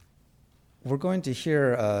We're going to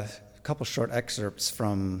hear a couple short excerpts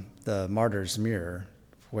from the Martyr's Mirror,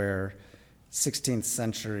 where 16th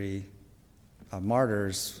century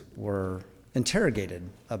martyrs were interrogated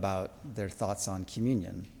about their thoughts on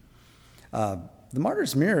communion. The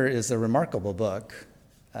Martyr's Mirror is a remarkable book.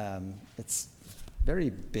 It's very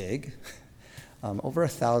big, over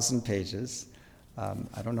 1,000 pages.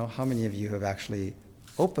 I don't know how many of you have actually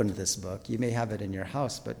opened this book. You may have it in your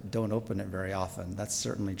house, but don't open it very often. That's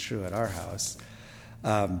certainly true at our house.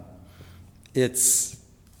 If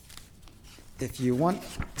you want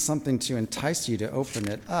something to entice you to open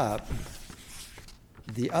it up,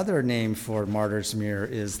 the other name for Martyr's Mirror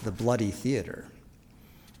is the Bloody Theater.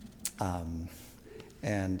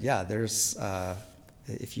 There's,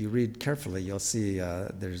 if you read carefully, you'll see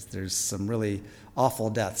there's some really awful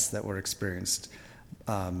deaths that were experienced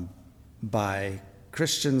by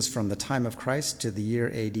Christians from the time of Christ to the year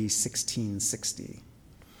AD 1660.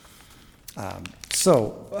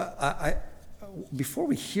 Before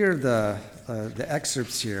we hear the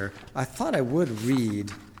excerpts here, I thought I would read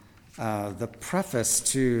the preface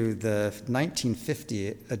to the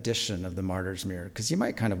 1950 edition of the Martyr's Mirror, because you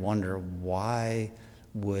might kind of wonder, why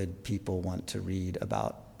would people want to read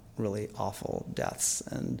about really awful deaths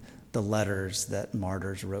and the letters that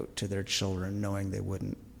martyrs wrote to their children knowing they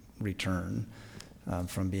wouldn't return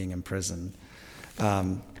from being imprisoned.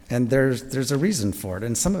 And there's a reason for it,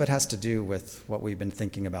 and some of it has to do with what we've been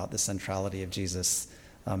thinking about, the centrality of Jesus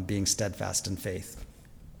being steadfast in faith.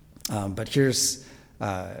 But here's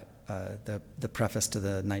the preface to the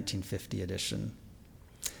 1950 edition.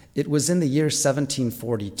 It was in the year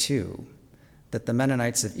 1742 that the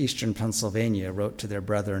Mennonites of eastern Pennsylvania wrote to their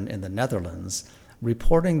brethren in the Netherlands,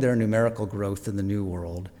 reporting their numerical growth in the New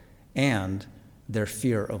World and their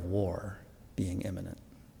fear of war being imminent.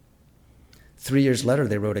 3 years later,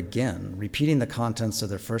 they wrote again, repeating the contents of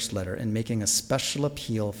their first letter and making a special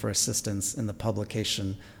appeal for assistance in the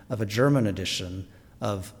publication of a German edition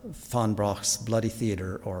of von Broch's Bloody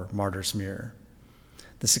Theater, or Martyr's Mirror.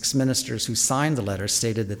 The 6 ministers who signed the letter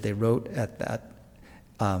stated that they wrote at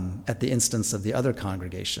the instance of the other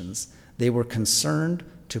congregations. They were concerned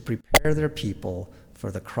to prepare their people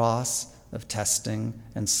for the cross of testing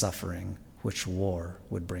and suffering which war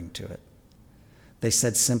would bring to it. They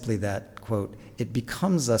said simply that, quote, "It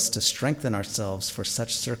becomes us to strengthen ourselves for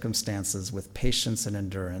such circumstances with patience and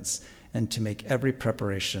endurance, and to make every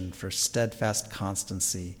preparation for steadfast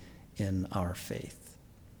constancy in our faith."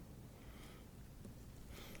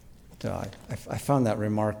 So I found that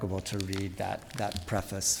remarkable to read that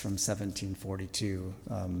preface from 1742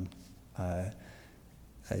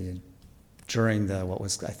 during what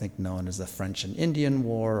was, I think, known as the French and Indian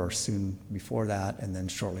War, or soon before that, and then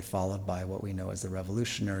shortly followed by what we know as the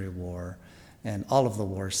Revolutionary War, and all of the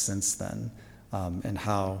wars since then, and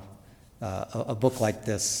how a book like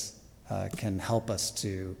this can help us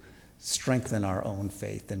to strengthen our own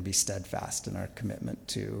faith and be steadfast in our commitment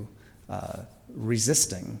to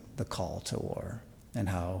resisting the call to war, and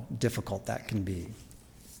how difficult that can be.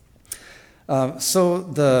 So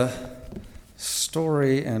the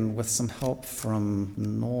story, and with some help from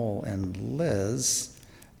Noel and Liz,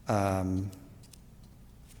 a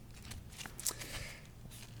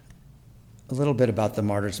little bit about the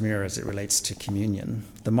Martyr's Mirror as it relates to communion.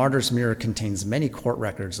 The Martyr's Mirror contains many court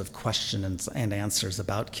records of questions and answers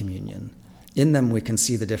about communion. In them, we can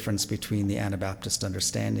see the difference between the Anabaptist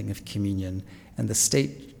understanding of communion and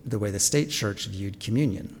the way the state church viewed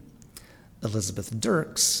communion. Elizabeth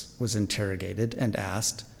Dirks was interrogated and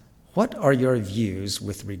asked, "What are your views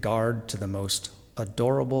with regard to the most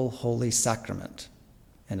adorable holy sacrament?"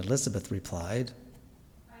 And Elizabeth replied,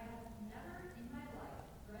 "I have never in my life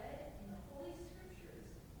read in the Holy Scriptures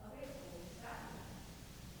of a holy sacrament,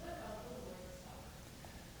 but of the Lord's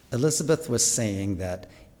Supper." Elizabeth was saying that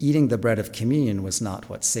eating the bread of communion was not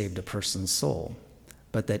what saved a person's soul,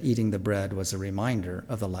 but that eating the bread was a reminder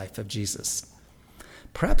of the life of Jesus.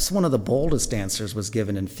 Perhaps one of the boldest answers was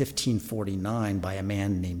given in 1549 by a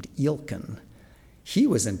man named Eelken. He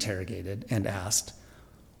was interrogated and asked,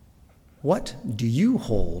 "What do you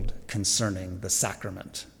hold concerning the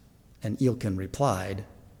sacrament?" And Eelken replied,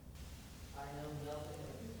 "I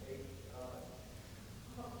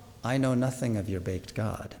know nothing of your baked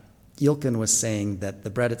God." Eelken was saying that the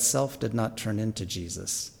bread itself did not turn into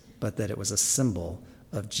Jesus, but that it was a symbol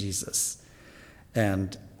of Jesus.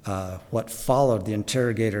 And what followed, the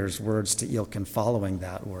interrogator's words to Eelken following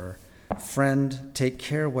that were, "Friend, take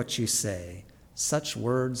care what you say. Such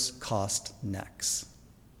words cost necks."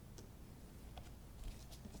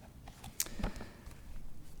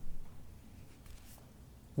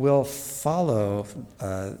 We'll follow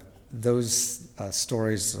those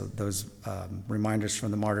stories, those reminders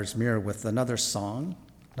from the Martyr's Mirror with another song,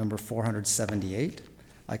 number 478,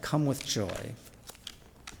 I Come with Joy.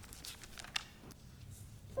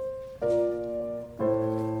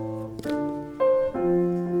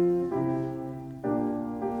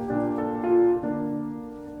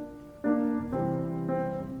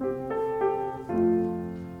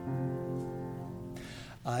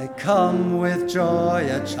 I come with joy,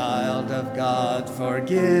 a child of God,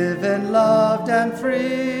 forgiven, loved, and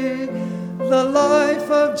free, the life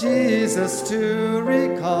of Jesus to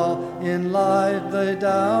recall, in life laid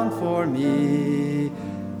down for me,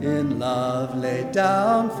 in love laid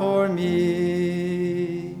down for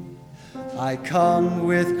me. I come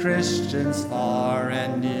with Christians far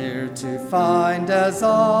and near to find, as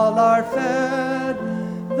all are fed,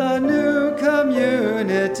 the new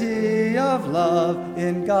community of love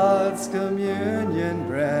in God's communion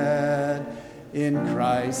bread, in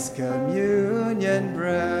Christ's communion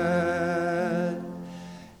bread.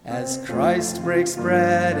 As Christ breaks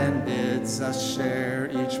bread and bids us share,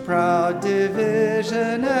 each proud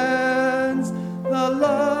division ends. The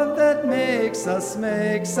love that makes us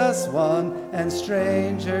one, and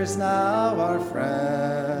strangers now are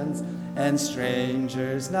friends, and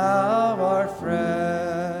strangers now are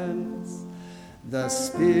friends. The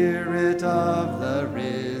Spirit of the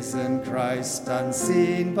risen Christ,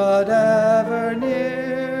 unseen but ever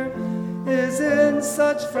near, is in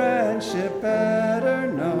such friendship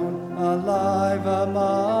better known, alive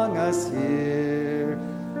among us here,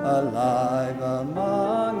 alive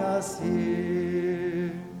among us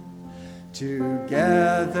here.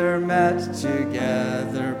 Together met,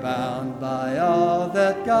 together bound by all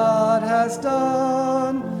that God has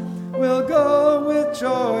done, we'll go with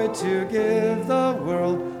joy to give the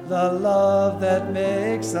world the love that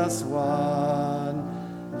makes us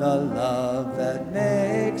one, the love that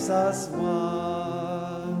makes us one.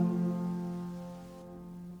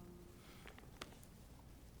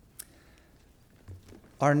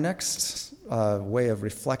 Our next way of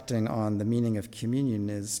reflecting on the meaning of communion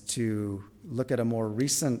is to look at a more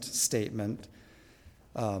recent statement.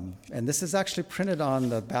 And this is actually printed on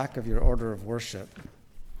the back of your order of worship.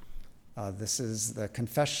 This is the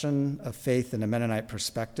Confession of Faith in a Mennonite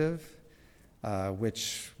Perspective,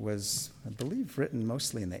 which was, I believe, written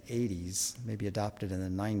mostly in the 80s, maybe adopted in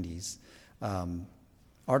the 90s.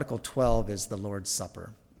 Article 12 is the Lord's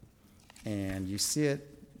Supper. And you see it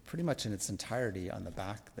pretty much in its entirety on the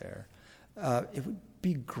back there. It would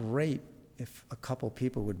be great if a couple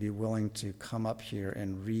people would be willing to come up here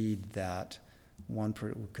and read that. One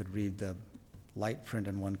could read the light print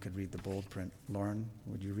and one could read the bold print. Lauren,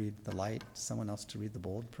 would you read the light? Someone else to read the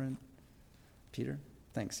bold print? Peter?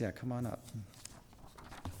 Thanks. Yeah, come on up.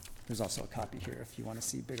 There's also a copy here if you want to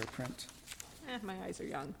see bigger print. My eyes are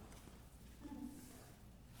young.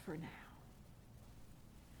 For now.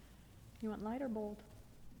 You want light or bold?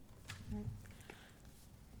 Right.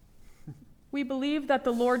 We believe that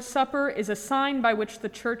the Lord's Supper is a sign by which the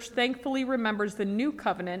church thankfully remembers the new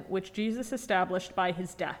covenant which Jesus established by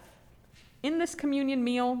his death. In this communion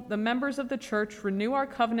meal, the members of the church renew our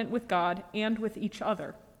covenant with God and with each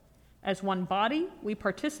other. As one body, we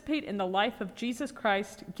participate in the life of Jesus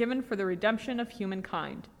Christ given for the redemption of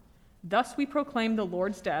humankind. Thus we proclaim the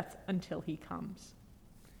Lord's death until he comes.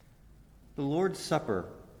 The Lord's Supper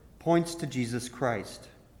points to Jesus Christ,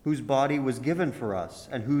 whose body was given for us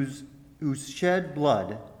and whose shed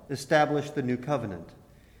blood established the new covenant.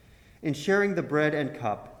 In sharing the bread and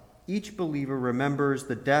cup, each believer remembers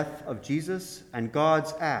the death of Jesus and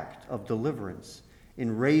God's act of deliverance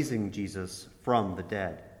in raising Jesus from the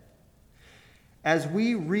dead. As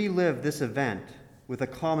we relive this event with a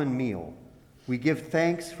common meal, we give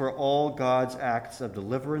thanks for all God's acts of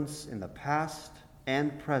deliverance in the past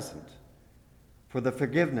and present, for the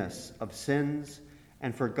forgiveness of sins,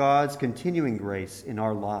 and for God's continuing grace in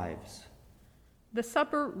our lives. The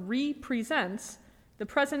supper represents the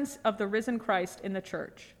presence of the risen Christ in the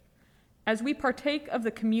church. As we partake of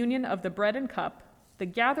the communion of the bread and cup, the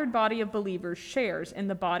gathered body of believers shares in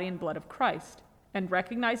the body and blood of Christ and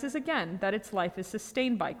recognizes again that its life is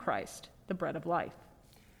sustained by Christ, the bread of life.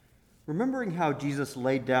 Remembering how Jesus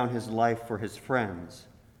laid down his life for his friends,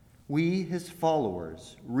 we, his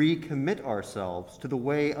followers, recommit ourselves to the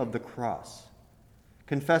way of the cross,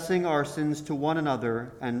 confessing our sins to one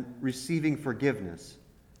another and receiving forgiveness.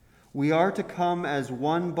 We are to come as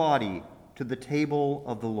one body to the table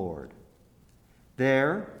of the Lord.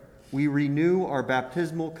 There, we renew our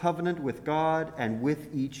baptismal covenant with God and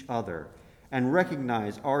with each other, and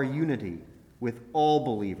recognize our unity with all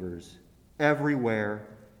believers, everywhere,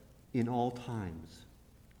 in all times.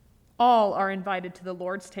 All are invited to the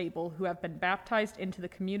Lord's table who have been baptized into the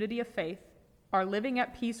community of faith, are living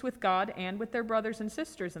at peace with God and with their brothers and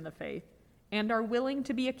sisters in the faith, and are willing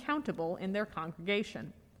to be accountable in their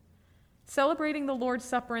congregation. Celebrating the Lord's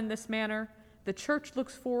Supper in this manner, the Church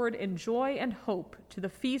looks forward in joy and hope to the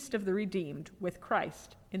feast of the redeemed with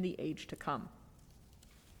Christ in the age to come.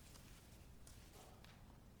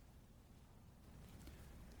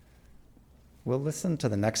 We'll listen to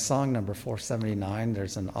the next song, number 479.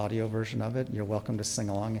 There's an audio version of it. You're welcome to sing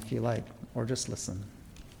along if you like, or just listen.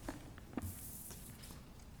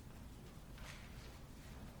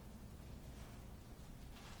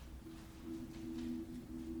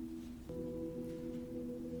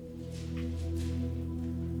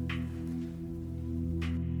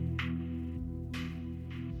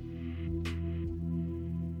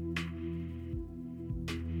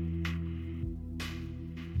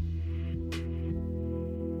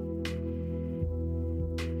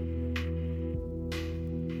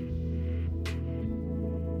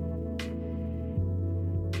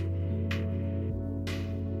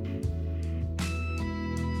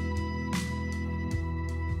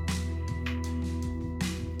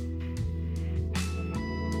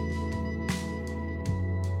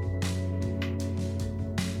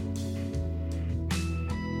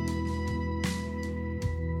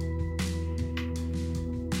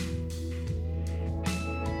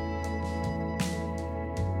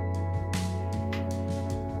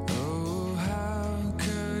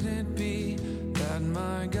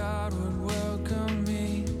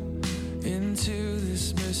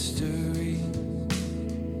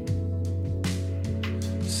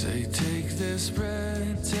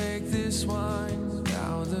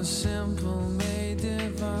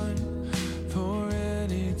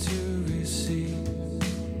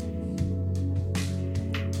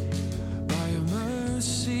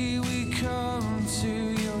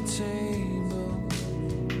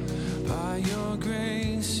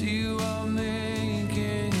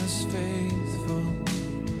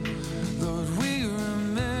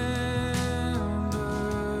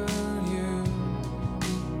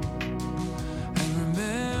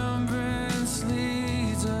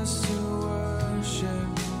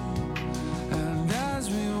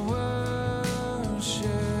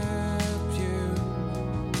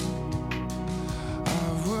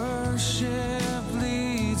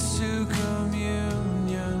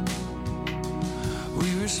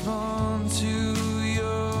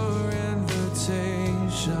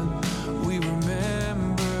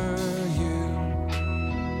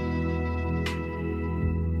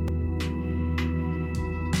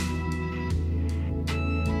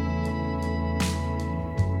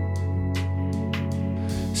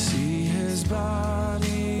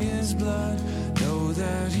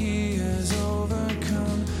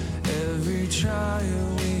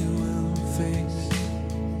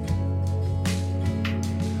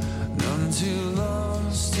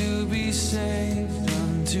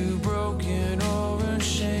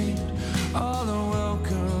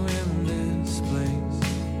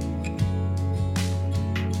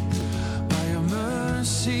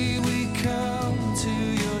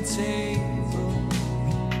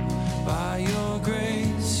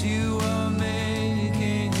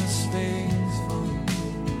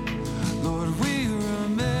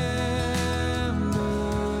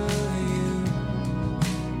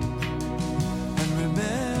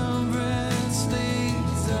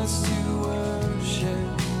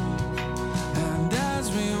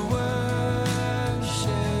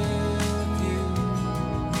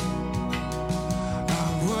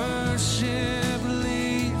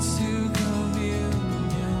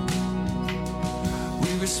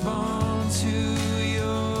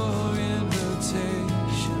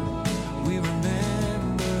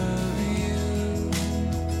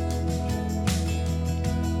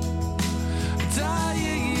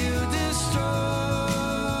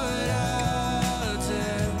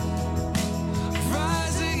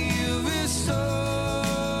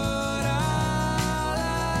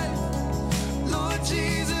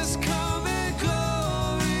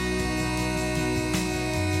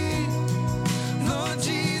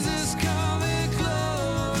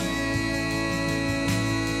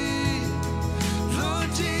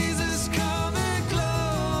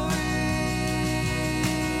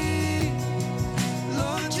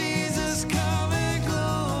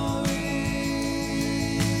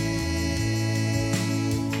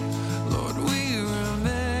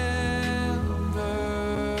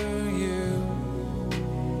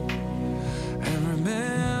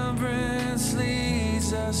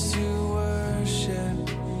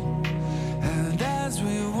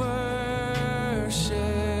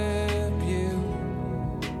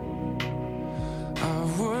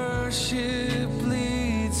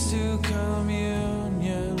 to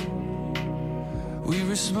communion. We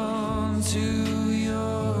respond to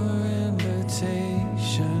your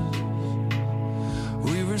invitation.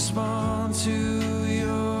 We respond to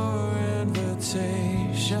your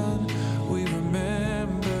invitation. We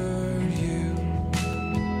remember you.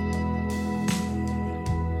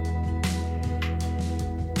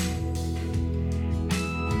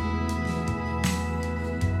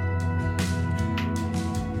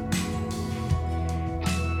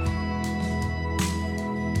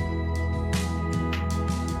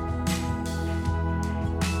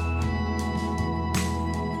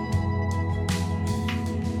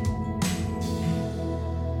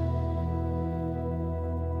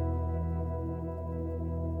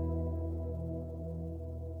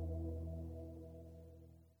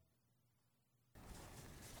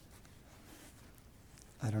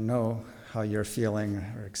 I don't know how you're feeling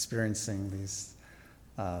or experiencing these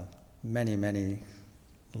many, many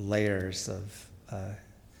layers of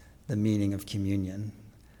the meaning of communion.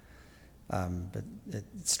 But it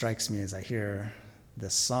strikes me as I hear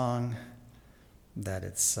this song that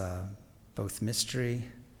it's both mystery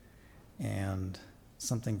and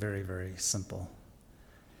something very, very simple.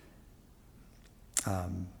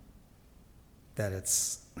 That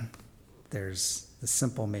there's the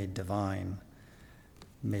simple made divine,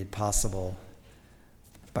 made possible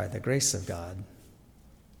by the grace of God,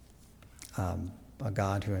 a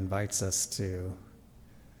God who invites us to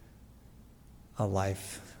a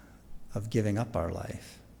life of giving up our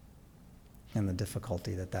life and the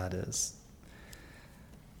difficulty that is.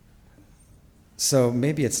 So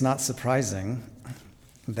maybe it's not surprising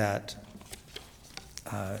that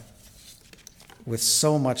with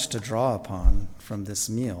so much to draw upon from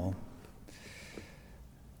this meal,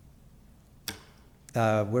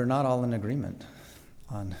 we're not all in agreement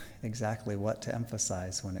on exactly what to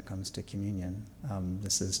emphasize when it comes to communion.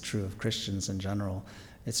 This is true of Christians in general.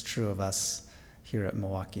 It's true of us here at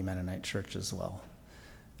Milwaukee Mennonite Church as well.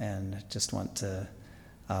 And just want to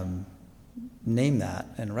name that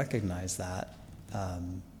and recognize that.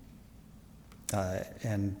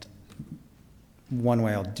 And one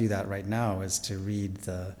way I'll do that right now is to read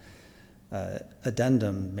the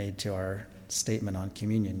addendum made to our statement on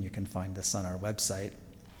communion. You can find this on our website.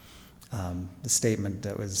 The statement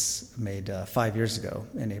that was made 5 years ago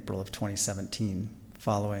in April of 2017,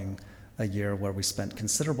 following a year where we spent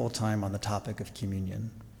considerable time on the topic of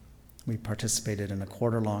communion. We participated in a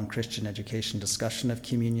quarter-long Christian education discussion of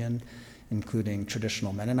communion, including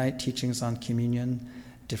traditional Mennonite teachings on communion,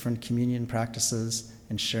 different communion practices,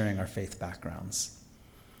 and sharing our faith backgrounds.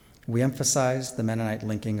 We emphasized the Mennonite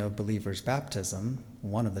linking of believers' baptism,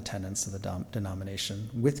 one of the tenets of the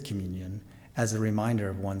denomination, with communion as a reminder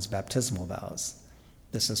of one's baptismal vows.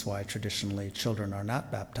 This is why traditionally children are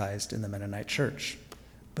not baptized in the Mennonite Church,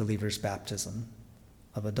 believers' baptism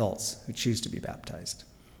of adults who choose to be baptized,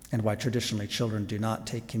 and why traditionally children do not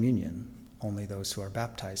take communion, only those who are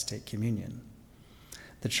baptized take communion.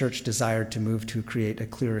 The Church desired to move to create a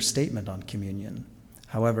clearer statement on communion.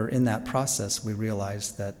 However, in that process, we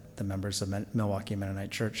realized that the members of Milwaukee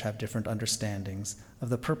Mennonite Church have different understandings of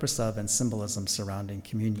the purpose of and symbolism surrounding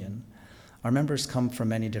communion. Our members come from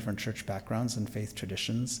many different church backgrounds and faith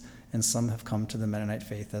traditions, and some have come to the Mennonite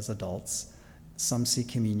faith as adults. Some see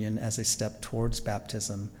communion as a step towards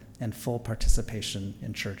baptism and full participation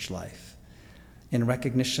in church life. In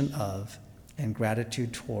recognition of and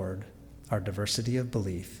gratitude toward our diversity of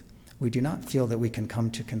belief, we do not feel that we can come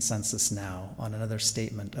to consensus now on another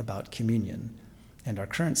statement about communion, and our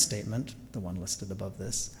current statement, the one listed above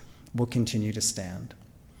this, will continue to stand.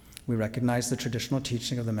 We recognize the traditional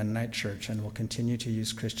teaching of the Mennonite Church and will continue to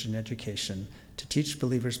use Christian education to teach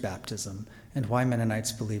believers baptism and why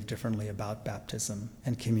Mennonites believe differently about baptism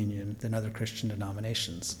and communion than other Christian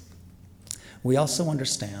denominations. We also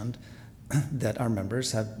understand that our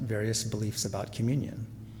members have various beliefs about communion.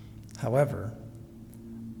 However,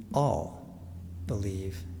 all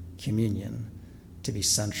believe communion to be a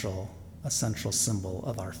central symbol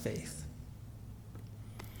of our faith.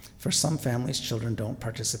 For some families, children don't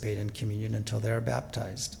participate in communion until they are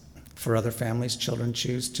baptized. For other families, children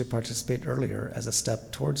choose to participate earlier as a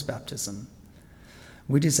step towards baptism.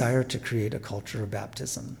 We desire to create a culture of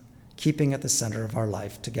baptism, keeping at the center of our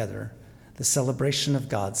life together the celebration of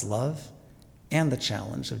God's love and the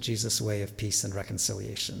challenge of Jesus' way of peace and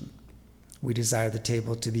reconciliation. We desire the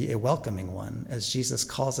table to be a welcoming one as Jesus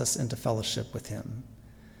calls us into fellowship with him.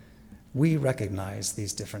 We recognize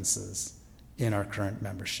these differences in our current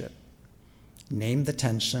membership. Name the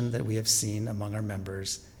tension that we have seen among our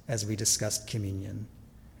members as we discussed communion,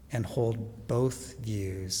 and hold both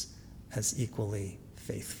views as equally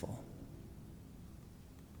faithful.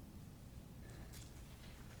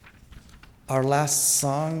 Our last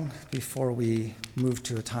song before we move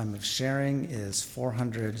to a time of sharing is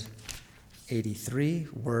 483,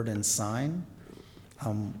 Word and Sign.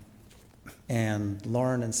 And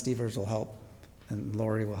Lauren and Stevers will help, and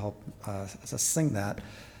Lori will help us sing that.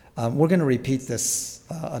 We're going to repeat this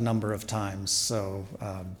a number of times, so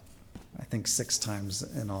I think 6 times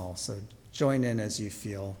in all. So join in as you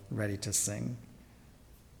feel ready to sing.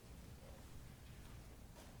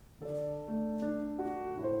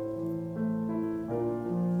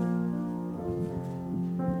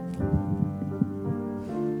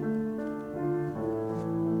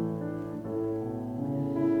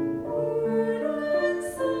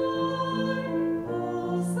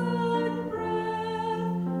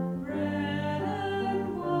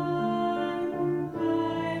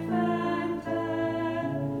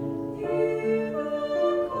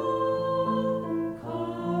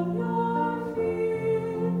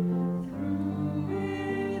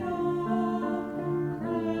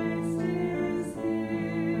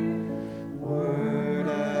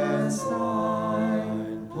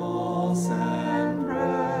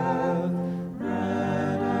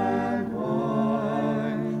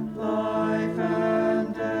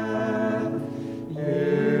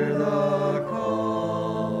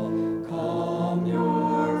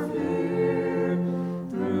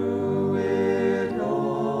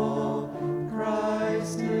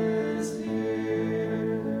 Christ